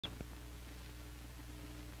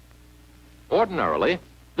Ordinarily,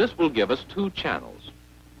 this will give us 2 channels.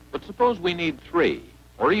 But suppose we need 3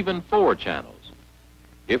 or even 4 channels.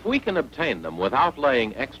 If we can obtain them without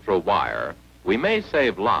laying extra wire, we may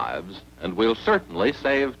save lives and we'll certainly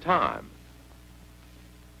save time.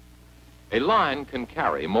 A line can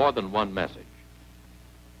carry more than one message.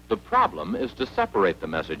 The problem is to separate the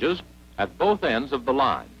messages at both ends of the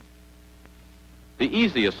line. The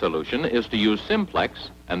easiest solution is to use simplex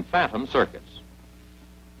and phantom circuits.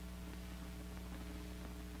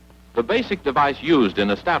 The basic device used in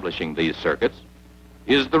establishing these circuits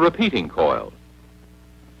is the repeating coil.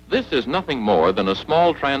 This is nothing more than a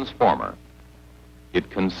small transformer. It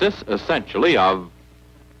consists essentially of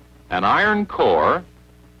an iron core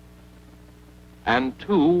and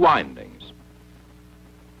 2 windings.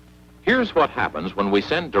 Here's what happens when we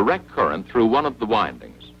send direct current through one of the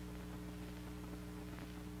windings.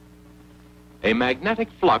 A magnetic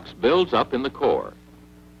flux builds up in the core.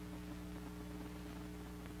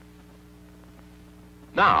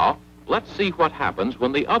 Now, let's see what happens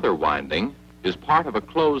when the other winding is part of a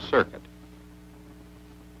closed circuit.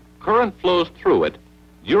 Current flows through it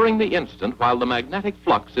during the instant while the magnetic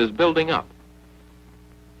flux is building up.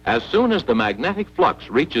 As soon as the magnetic flux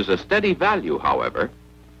reaches a steady value, however,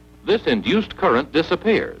 this induced current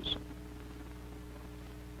disappears.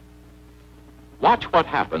 Watch what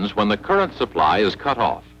happens when the current supply is cut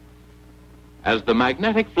off. As the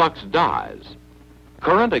magnetic flux dies,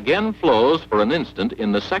 current again flows for an instant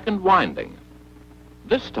in the second winding,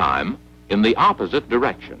 this time in the opposite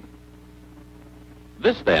direction.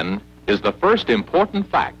 This, then, is the first important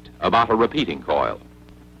fact about a repeating coil.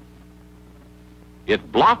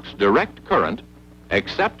 It blocks direct current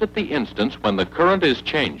except at the instance when the current is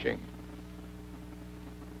changing.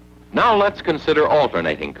 Now let's consider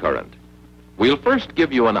alternating current. We'll first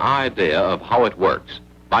give you an idea of how it works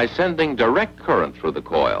by sending direct current through the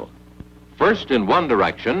coil. First in one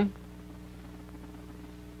direction,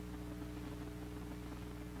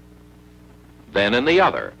 then in the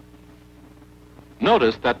other.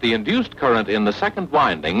 Notice that the induced current in the second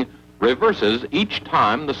winding reverses each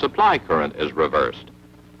time the supply current is reversed.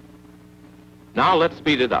 Now let's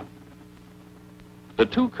speed it up. The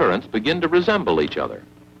 2 currents begin to resemble each other.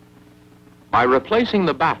 By replacing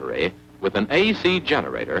the battery with an AC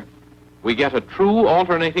generator, we get a true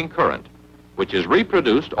alternating current, which is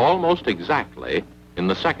reproduced almost exactly in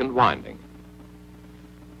the second winding.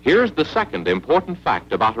 Here's the second important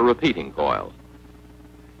fact about a repeating coil.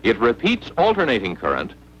 It repeats alternating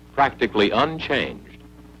current practically unchanged.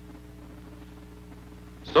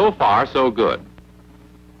 So far, so good.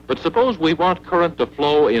 But suppose we want current to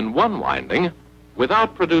flow in one winding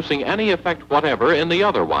without producing any effect whatever in the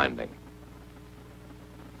other winding.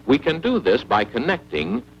 We can do this by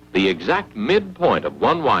connecting the exact midpoint of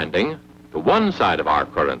one winding to one side of our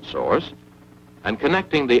current source and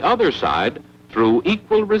connecting the other side through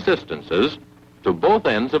equal resistances to both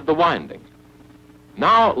ends of the winding.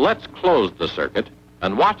 Now let's close the circuit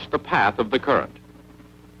and watch the path of the current.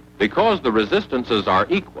 Because the resistances are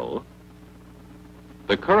equal,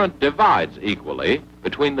 the current divides equally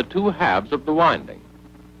between the 2 halves of the winding.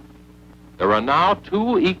 There are now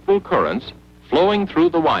 2 equal currents flowing through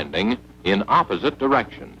the winding in opposite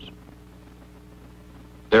directions.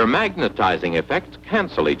 Their magnetizing effects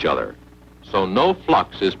cancel each other, so no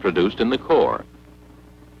flux is produced in the core.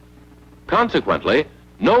 Consequently,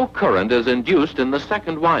 no current is induced in the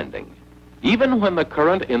second winding, even when the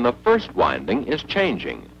current in the first winding is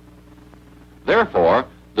changing. Therefore,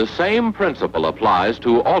 the same principle applies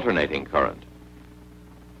to alternating current.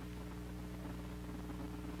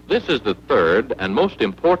 This is the third and most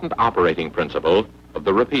important operating principle of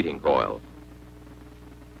the repeating coil.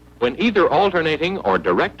 When either alternating or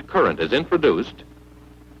direct current is introduced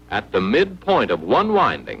at the midpoint of one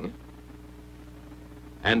winding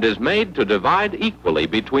and is made to divide equally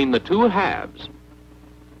between the 2 halves,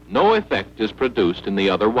 no effect is produced in the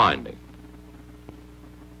other winding.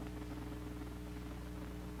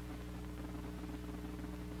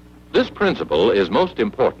 This principle is most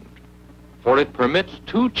important, for it permits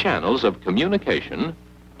 2 channels of communication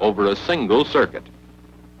over a single circuit.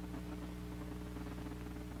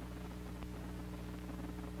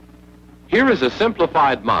 Here is a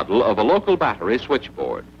simplified model of a local battery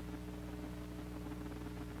switchboard.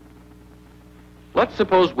 Let's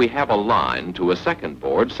suppose we have a line to a second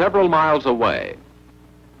board several miles away.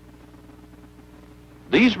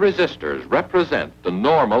 These resistors represent the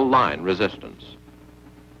normal line resistance.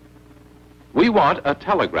 We want a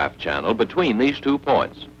telegraph channel between these 2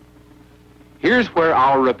 points. Here's where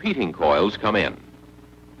our repeating coils come in.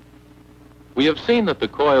 We have seen that the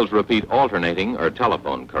coils repeat alternating or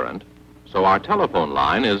telephone current, so our telephone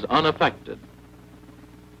line is unaffected.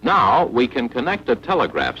 Now we can connect a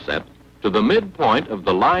telegraph set to the midpoint of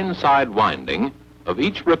the line side winding of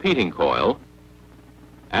each repeating coil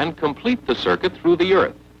and complete the circuit through the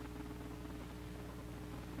earth.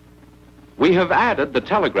 We have added the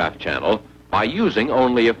telegraph channel by using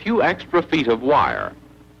only a few extra feet of wire.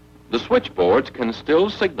 The switchboards can still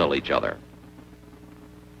signal each other.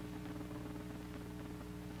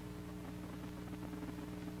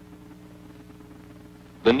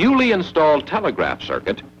 The newly installed telegraph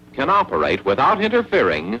circuit can operate without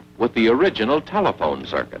interfering with the original telephone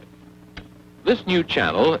circuit. This new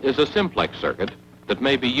channel is a simplex circuit that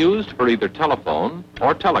may be used for either telephone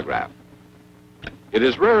or telegraph. It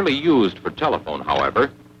is rarely used for telephone,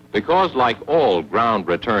 however, because like all ground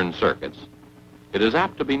return circuits, it is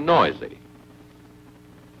apt to be noisy.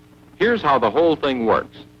 Here's how the whole thing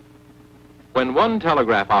works. When one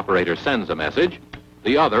telegraph operator sends a message,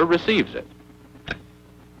 the other receives it.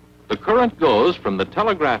 The current goes from the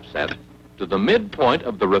telegraph set to the midpoint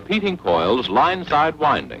of the repeating coil's line side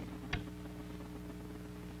winding.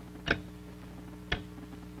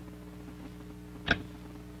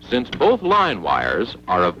 Since both line wires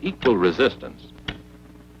are of equal resistance,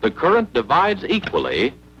 the current divides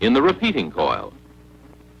equally in the repeating coil.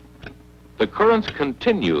 The currents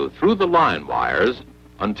continue through the line wires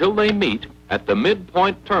until they meet at the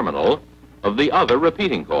midpoint terminal of the other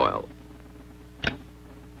repeating coil.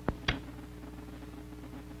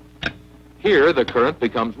 Here, the current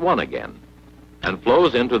becomes 1 again and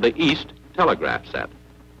flows into the east telegraph set.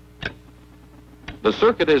 The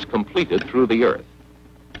circuit is completed through the earth.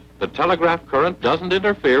 The telegraph current doesn't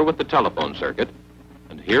interfere with the telephone circuit,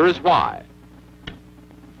 and here is why.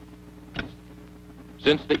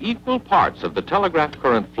 Since the equal parts of the telegraph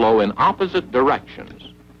current flow in opposite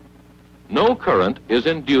directions, no current is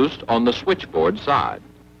induced on the switchboard side.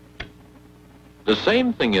 The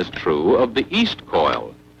same thing is true of the east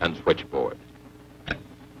coil and switchboard.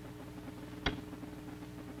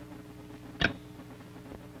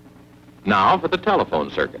 Now for the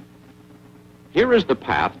telephone circuit. Here is the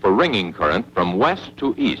path for ringing current from west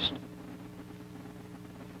to east.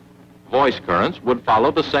 Voice currents would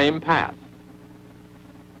follow the same path.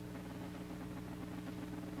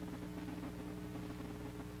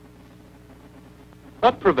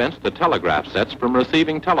 What prevents the telegraph sets from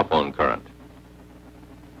receiving telephone current?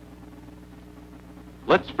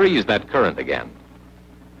 Let's freeze that current again.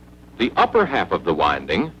 The upper half of the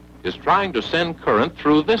winding is trying to send current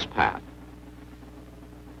through this path.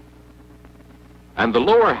 And the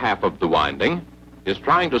lower half of the winding is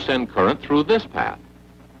trying to send current through this path.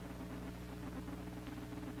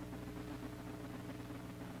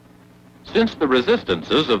 Since the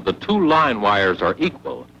resistances of the two line wires are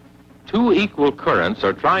equal, two equal currents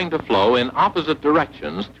are trying to flow in opposite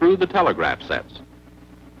directions through the telegraph sets.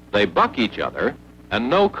 They buck each other and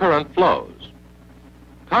no current flows.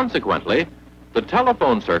 Consequently, the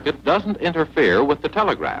telephone circuit doesn't interfere with the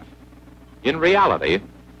telegraph. In reality,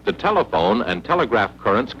 the telephone and telegraph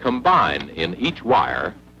currents combine in each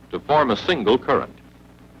wire to form a single current.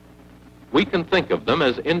 We can think of them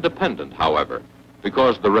as independent, however,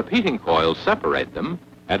 because the repeating coils separate them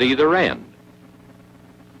at either end.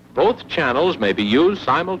 Both channels may be used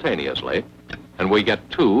simultaneously, and we get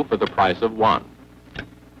 2 for the price of 1.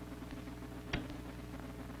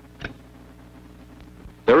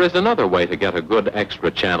 There is another way to get a good extra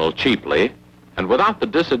channel cheaply and without the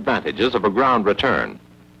disadvantages of a ground return.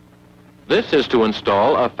 This is to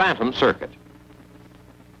install a phantom circuit.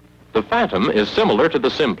 The phantom is similar to the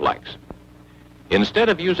simplex. Instead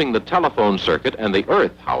of using the telephone circuit and the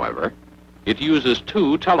earth, however, it uses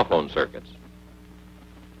 2 telephone circuits.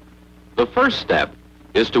 The first step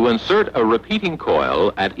is to insert a repeating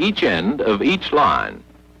coil at each end of each line.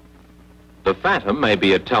 The phantom may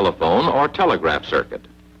be a telephone or telegraph circuit.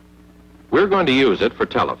 We're going to use it for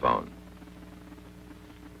telephone.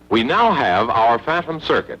 We now have our phantom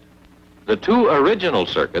circuit. The 2 original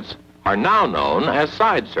circuits are now known as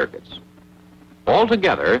side circuits.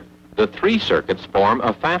 Altogether, the 3 circuits form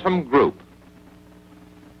a phantom group.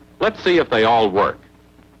 Let's see if they all work.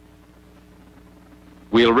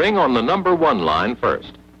 We'll ring on the number 1 line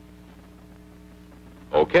first.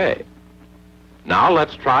 Okay. Now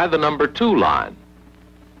let's try the number 2 line.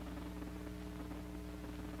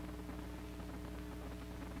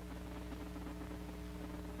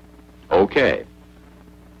 Okay.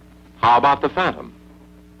 How about the phantom?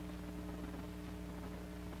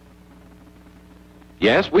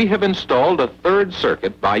 Yes, we have installed a 3rd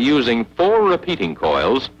circuit by using 4 repeating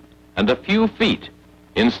coils and a few feet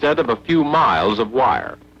instead of a few miles of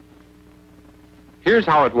wire. Here's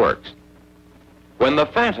how it works. When the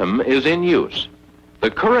phantom is in use,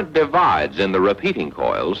 the current divides in the repeating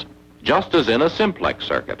coils just as in a simplex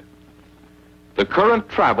circuit. The current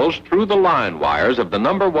travels through the line wires of the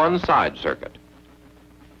number 1 side circuit.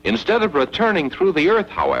 Instead of returning through the earth,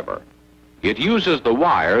 however, it uses the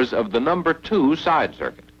wires of the number 2 side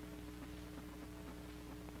circuit.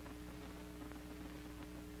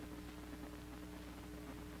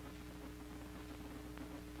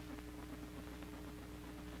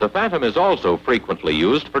 The phantom is also frequently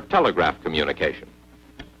used for telegraph communication.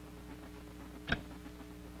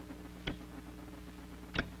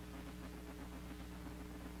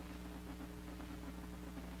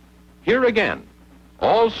 Here again,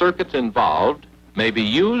 all circuits involved may be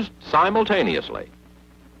used simultaneously.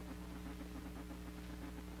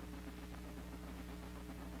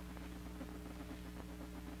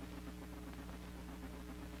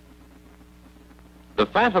 The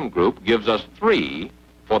phantom group gives us 3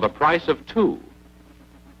 for the price of 2.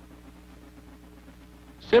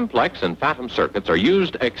 Simplex and phantom circuits are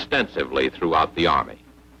used extensively throughout the Army.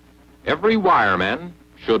 Every wireman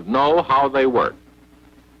should know how they work.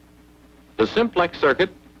 The simplex circuit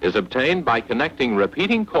is obtained by connecting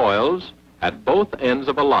repeating coils at both ends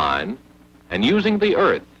of a line and using the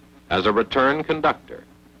earth as a return conductor.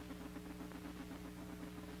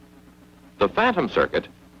 The phantom circuit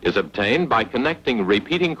is obtained by connecting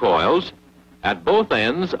repeating coils at both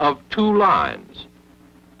ends of 2 lines.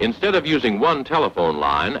 Instead of using 1 telephone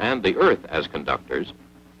line and the earth as conductors,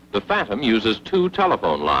 the phantom uses 2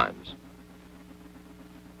 telephone lines.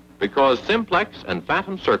 Because simplex and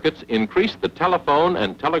phantom circuits increase the telephone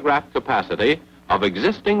and telegraph capacity of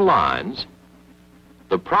existing lines,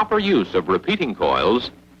 the proper use of repeating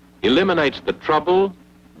coils eliminates the trouble,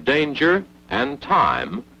 danger, and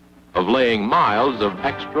time of laying miles of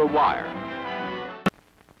extra wire.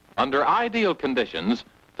 Under ideal conditions,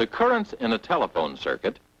 the currents in a telephone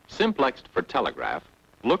circuit, simplexed for telegraph,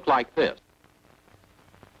 look like this.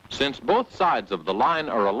 Since both sides of the line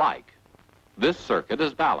are alike, this circuit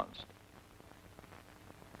is balanced.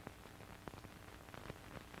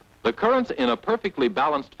 The currents in a perfectly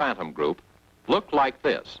balanced phantom group look like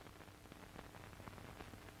this.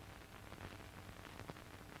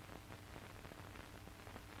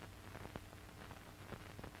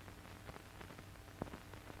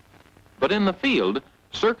 But in the field,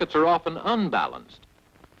 circuits are often unbalanced.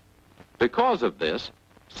 Because of this,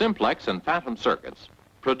 simplex and phantom circuits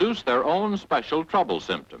produce their own special trouble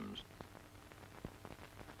symptoms.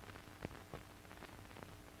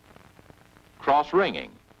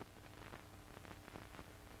 Cross-ringing,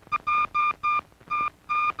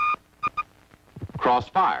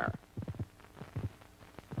 crossfire,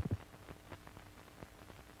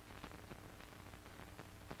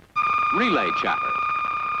 relay chatter,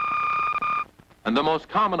 and the most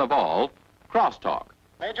common of all, crosstalk.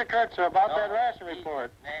 Major Kurtzer, about that ration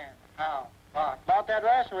report. Man, how? What? About that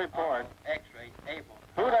ration report. X-ray, Able.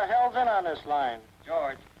 Who the hell's in on this line?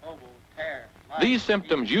 George, Mobile, Tear. Mike, These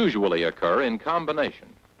symptoms usually occur in combination.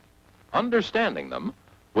 Understanding them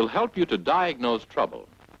will help you to diagnose trouble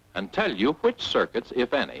and tell you which circuits,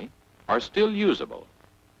 if any, are still usable.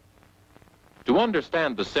 To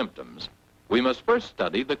understand the symptoms, we must first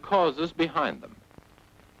study the causes behind them.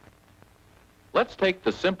 Let's take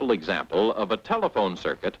the simple example of a telephone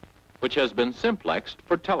circuit which has been simplexed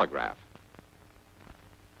for telegraph.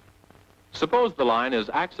 Suppose the line is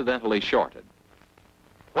accidentally shorted.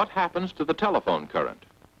 What happens to the telephone current?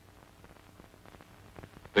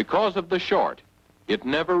 Because of the short, it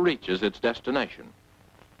never reaches its destination.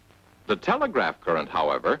 The telegraph current,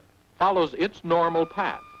 however, follows its normal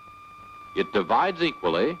path. It divides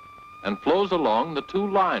equally and flows along the 2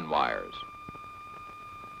 line wires.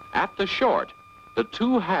 At the short, the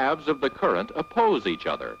 2 halves of the current oppose each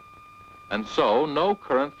other, and so no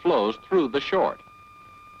current flows through the short.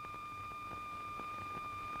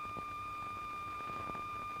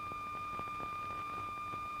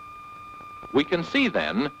 We can see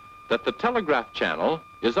then that the telegraph channel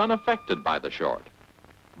is unaffected by the short,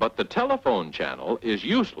 but the telephone channel is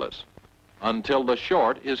useless until the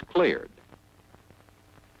short is cleared.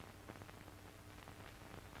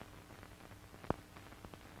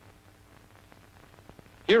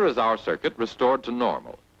 Here is our circuit restored to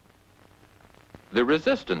normal. The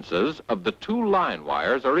resistances of the 2 line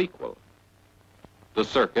wires are equal. The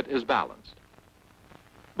circuit is balanced.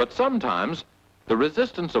 But sometimes the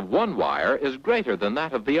resistance of one wire is greater than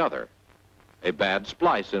that of the other. A bad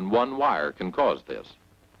splice in one wire can cause this.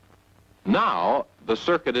 Now the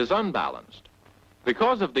circuit is unbalanced.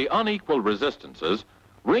 Because of the unequal resistances,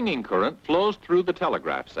 ringing current flows through the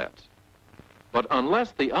telegraph sets. But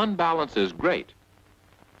unless the unbalance is great,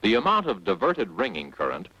 the amount of diverted ringing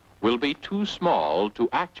current will be too small to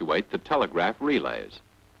actuate the telegraph relays.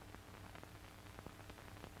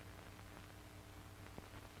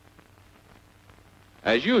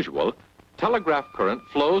 As usual, telegraph current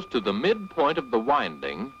flows to the midpoint of the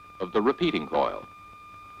winding of the repeating coil.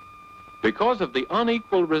 Because of the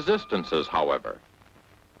unequal resistances, however,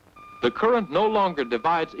 the current no longer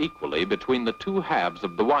divides equally between the two halves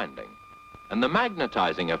of the winding, and the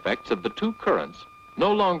magnetizing effects of the two currents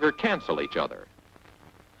no longer cancel each other.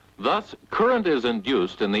 Thus, current is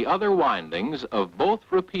induced in the other windings of both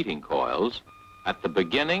repeating coils at the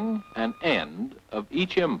beginning and end of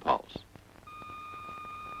each impulse.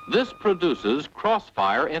 This produces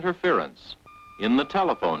crossfire interference in the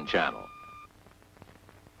telephone channel.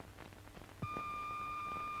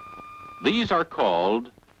 These are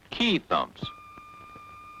called key thumps.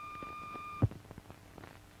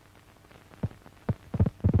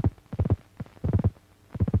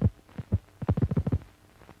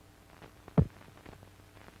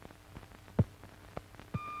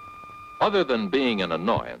 Other than being an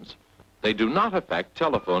annoyance, they do not affect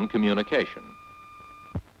telephone communication.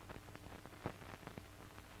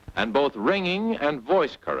 And both ringing and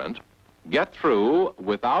voice current get through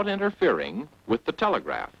without interfering with the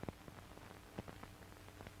telegraph.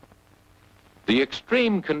 The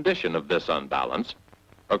extreme condition of this unbalance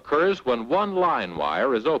occurs when one line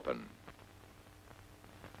wire is open.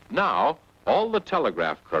 Now, all the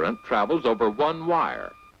telegraph current travels over one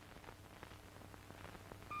wire,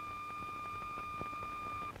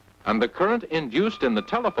 and the current induced in the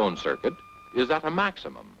telephone circuit is at a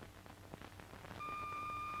maximum.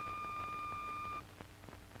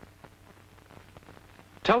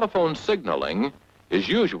 Telephone signaling is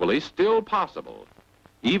usually still possible,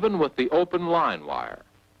 even with the open line wire.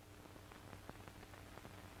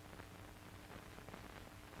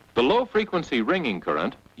 The low-frequency ringing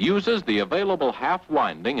current uses the available half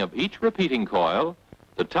winding of each repeating coil,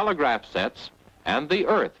 the telegraph sets, and the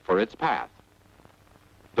earth for its path.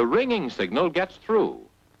 The ringing signal gets through,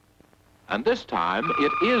 and this time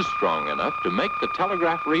it is strong enough to make the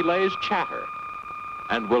telegraph relays chatter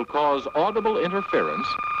and will cause audible interference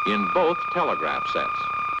in both telegraph sets.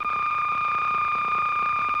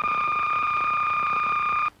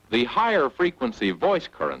 The higher frequency voice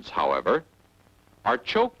currents, however, are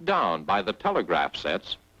choked down by the telegraph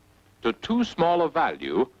sets to too small a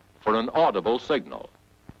value for an audible signal.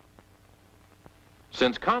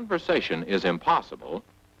 Since conversation is impossible,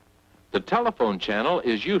 the telephone channel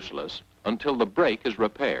is useless until the break is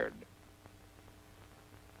repaired.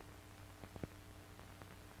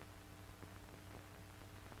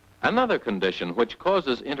 Another condition which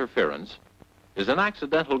causes interference is an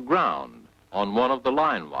accidental ground on one of the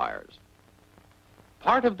line wires.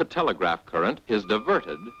 Part of the telegraph current is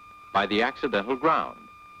diverted by the accidental ground.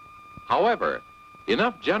 However,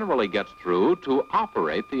 enough generally gets through to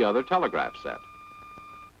operate the other telegraph set.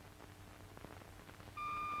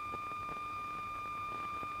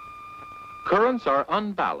 Currents are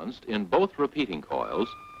unbalanced in both repeating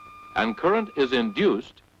coils, and current is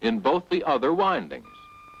induced in both the other windings.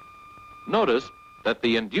 Notice that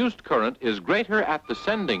the induced current is greater at the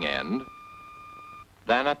sending end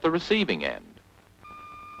than at the receiving end.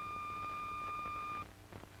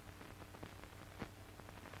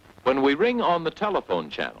 When we ring on the telephone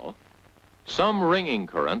channel, some ringing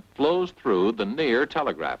current flows through the near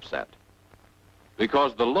telegraph set,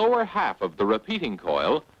 because the lower half of the repeating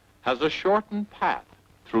coil has a shortened path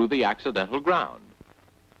through the accidental ground.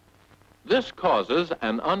 This causes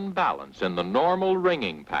an unbalance in the normal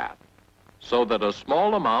ringing path, so that a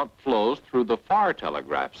small amount flows through the far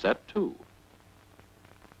telegraph set too.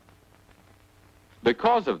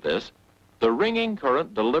 Because of this, the ringing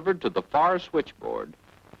current delivered to the far switchboard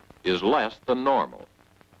is less than normal.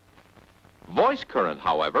 Voice current,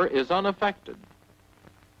 however, is unaffected.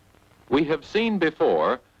 We have seen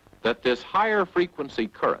before that this higher frequency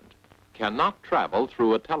current cannot travel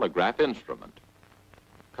through a telegraph instrument.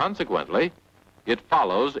 Consequently, it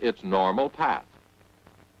follows its normal path.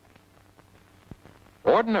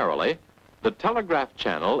 Ordinarily, the telegraph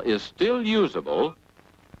channel is still usable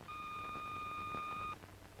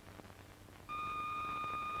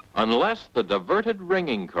unless the diverted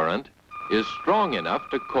ringing current is strong enough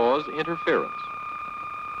to cause interference.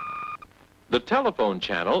 The telephone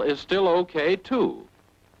channel is still okay too,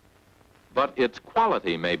 but its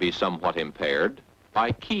quality may be somewhat impaired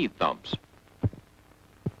by key thumps.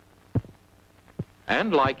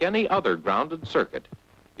 And like any other grounded circuit,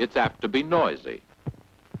 it's apt to be noisy.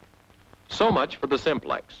 So much for the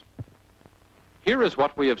simplex. Here is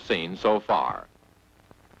what we have seen so far.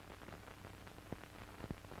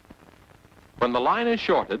 When the line is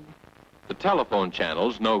shorted, the telephone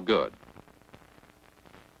channel's no good.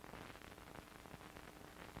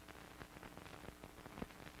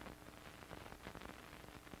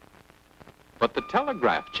 But the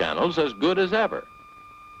telegraph channel's as good as ever.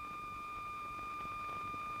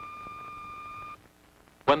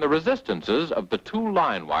 When the resistances of the two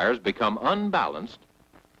line wires become unbalanced,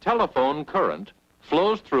 telephone current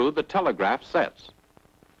flows through the telegraph sets,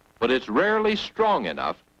 but it's rarely strong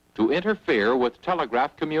enough to interfere with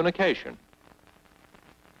telegraph communication.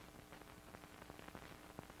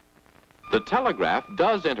 The telegraph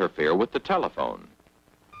does interfere with the telephone,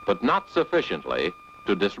 but not sufficiently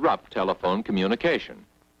to disrupt telephone communication.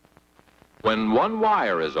 When one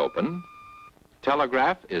wire is open,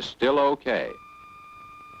 telegraph is still okay.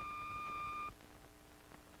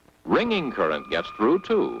 Ringing current gets through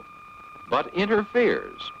too, but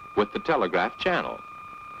interferes with the telegraph channel.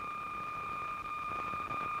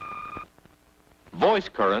 Voice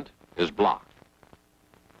current is blocked.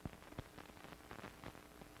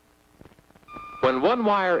 When one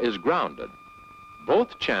wire is grounded,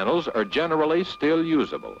 both channels are generally still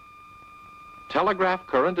usable. Telegraph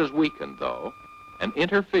current is weakened, though, and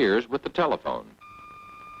interferes with the telephone.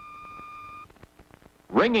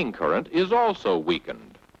 Ringing current is also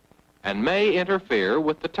weakened and may interfere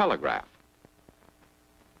with the telegraph.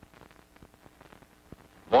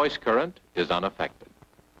 Voice current is unaffected.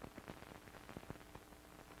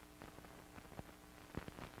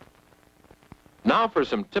 Now for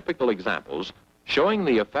some typical examples showing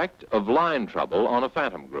the effect of line trouble on a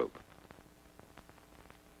phantom group.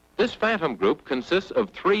 This phantom group consists of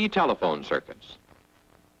 3 telephone circuits.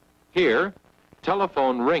 Here,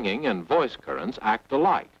 telephone ringing and voice currents act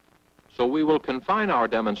alike, so we will confine our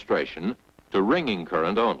demonstration to ringing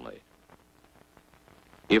current only.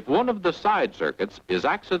 If one of the side circuits is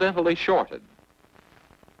accidentally shorted,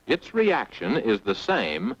 its reaction is the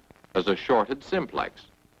same as a shorted simplex.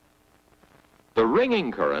 The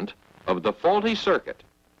ringing current of the faulty circuit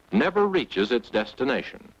never reaches its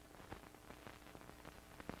destination.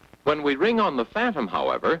 When we ring on the phantom,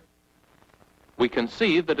 however, we can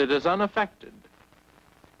see that it is unaffected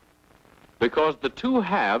because the 2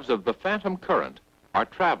 halves of the phantom current are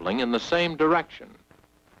traveling in the same direction.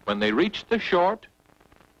 When they reach the short,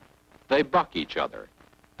 they buck each other,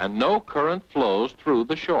 and no current flows through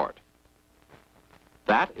the short.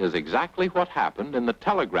 That is exactly what happened in the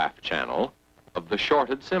telegraph channel of the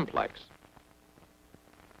shorted simplex.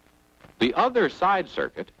 The other side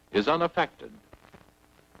circuit is unaffected.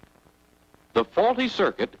 The faulty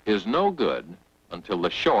circuit is no good until the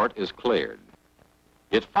short is cleared.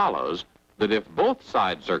 It follows that if both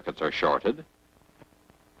side circuits are shorted,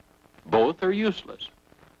 both are useless.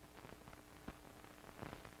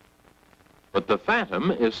 But the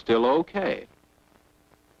phantom is still okay.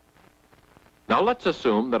 Now let's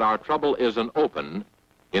assume that our trouble is an open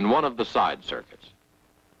in one of the side circuits.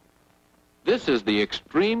 This is the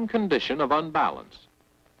extreme condition of unbalance.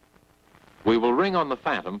 We will ring on the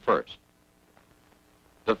phantom first.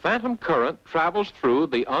 The phantom current travels through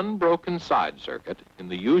the unbroken side circuit in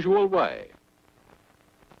the usual way.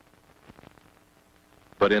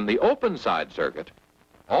 But in the open side circuit,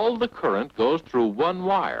 all the current goes through one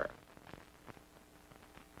wire.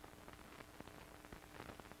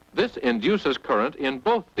 This induces current in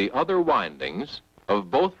both the other windings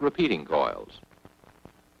of both repeating coils.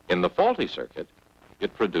 In the faulty circuit,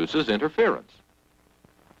 it produces interference.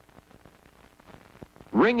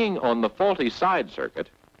 Ringing on the faulty side circuit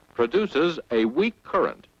produces a weak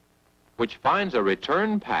current, which finds a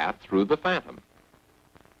return path through the phantom.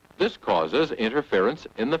 This causes interference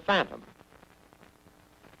in the phantom.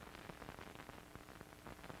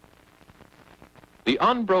 The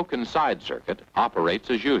unbroken side circuit operates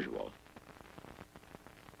as usual.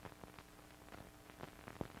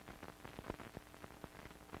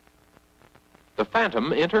 The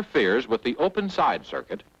phantom interferes with the open side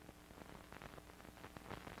circuit,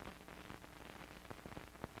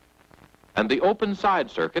 and the open side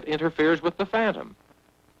circuit interferes with the phantom.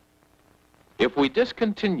 If we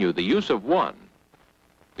discontinue the use of one,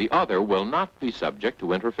 the other will not be subject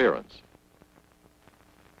to interference.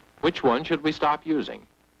 Which one should we stop using?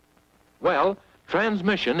 Well,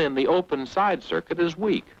 transmission in the open side circuit is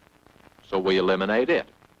weak, so we eliminate it,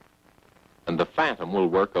 and the phantom will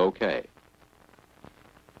work okay.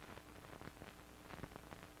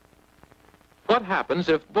 What happens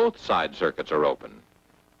if both side circuits are open?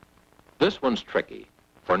 This one's tricky,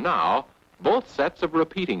 for now, both sets of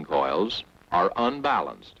repeating coils are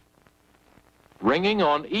unbalanced. Ringing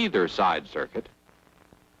on either side circuit,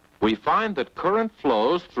 we find that current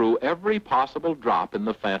flows through every possible drop in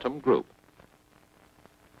the phantom group.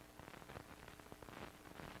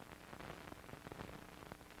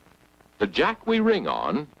 jack we ring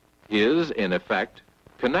on is, in effect,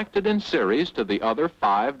 connected in series to the other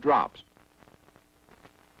 5 drops.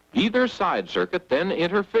 Either side circuit then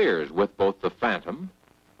interferes with both the phantom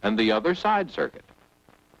and the other side circuit.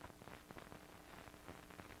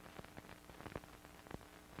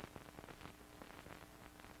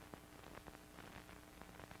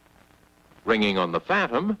 Ringing on the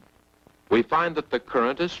phantom, we find that the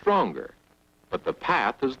current is stronger, but the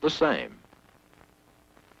path is the same.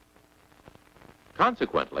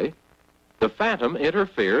 Consequently, the phantom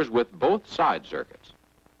interferes with both side circuits.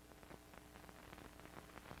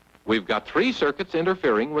 We've got 3 circuits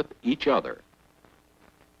interfering with each other.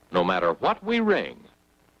 No matter what we ring,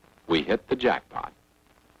 we hit the jackpot.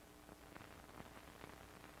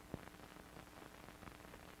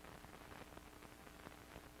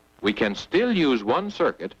 We can still use one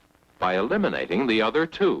circuit by eliminating the other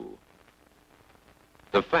 2.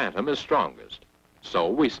 The phantom is strongest, so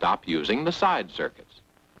we stop using the side circuits.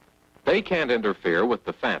 They can't interfere with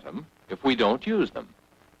the phantom if we don't use them.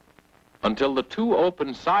 Until the 2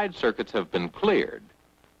 open side circuits have been cleared,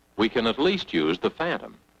 we can at least use the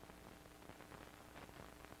phantom.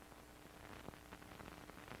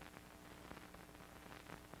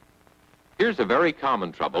 Here's a very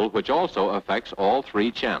common trouble which also affects all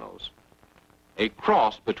 3 channels: a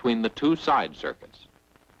cross between the 2 side circuits.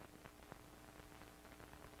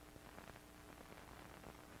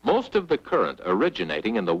 Most of the current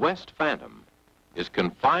originating in the west phantom is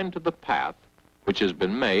confined to the path which has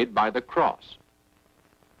been made by the cross.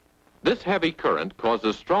 This heavy current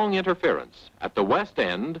causes strong interference at the west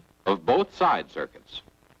end of both side circuits.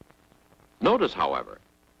 Notice, however,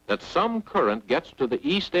 that some current gets to the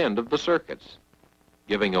east end of the circuits,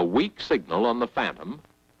 giving a weak signal on the phantom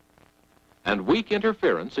and weak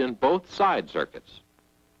interference in both side circuits.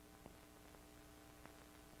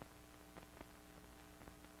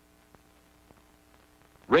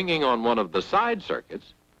 Ringing on one of the side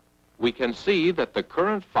circuits, we can see that the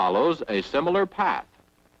current follows a similar path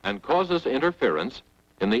and causes interference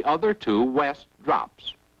in the other 2 west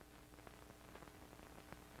drops.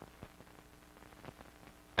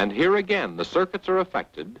 And here again, the circuits are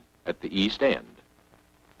affected at the east end.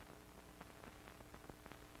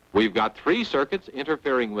 We've got 3 circuits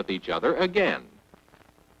interfering with each other again.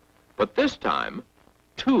 But this time,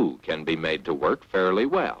 2 can be made to work fairly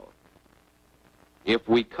well. If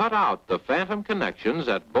we cut out the phantom connections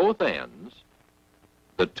at both ends,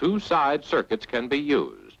 the 2 side circuits can be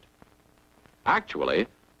used. Actually,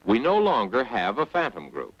 we no longer have a phantom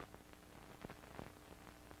group.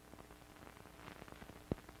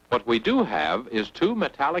 What we do have is 2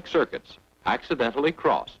 metallic circuits accidentally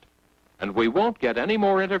crossed, and we won't get any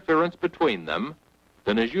more interference between them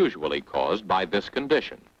than is usually caused by this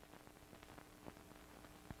condition.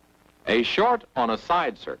 A short on a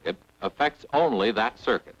side circuit affects only that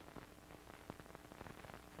circuit.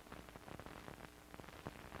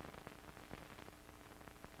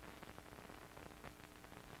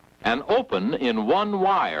 An open in one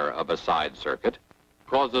wire of a side circuit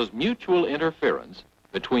causes mutual interference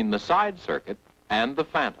between the side circuit and the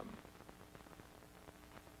phantom.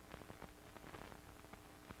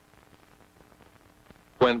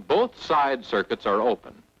 When both side circuits are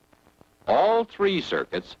open, all 3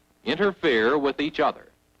 circuits interfere with each other.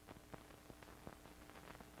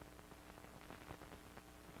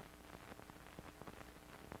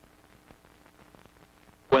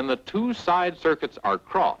 When the 2 side circuits are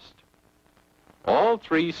crossed, all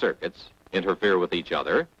 3 circuits interfere with each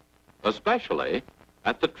other, especially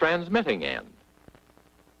at the transmitting end.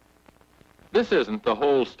 This isn't the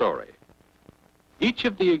whole story. Each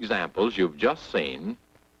of the examples you've just seen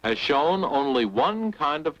has shown only one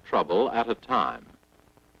kind of trouble at a time.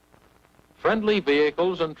 Friendly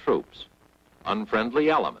vehicles and troops, unfriendly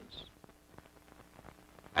elements,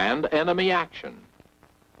 and enemy action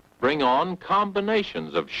bring on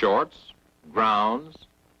combinations of shorts, grounds,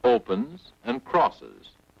 opens, and crosses.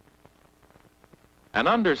 An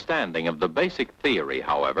understanding of the basic theory,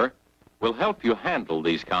 however, will help you handle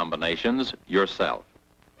these combinations yourself.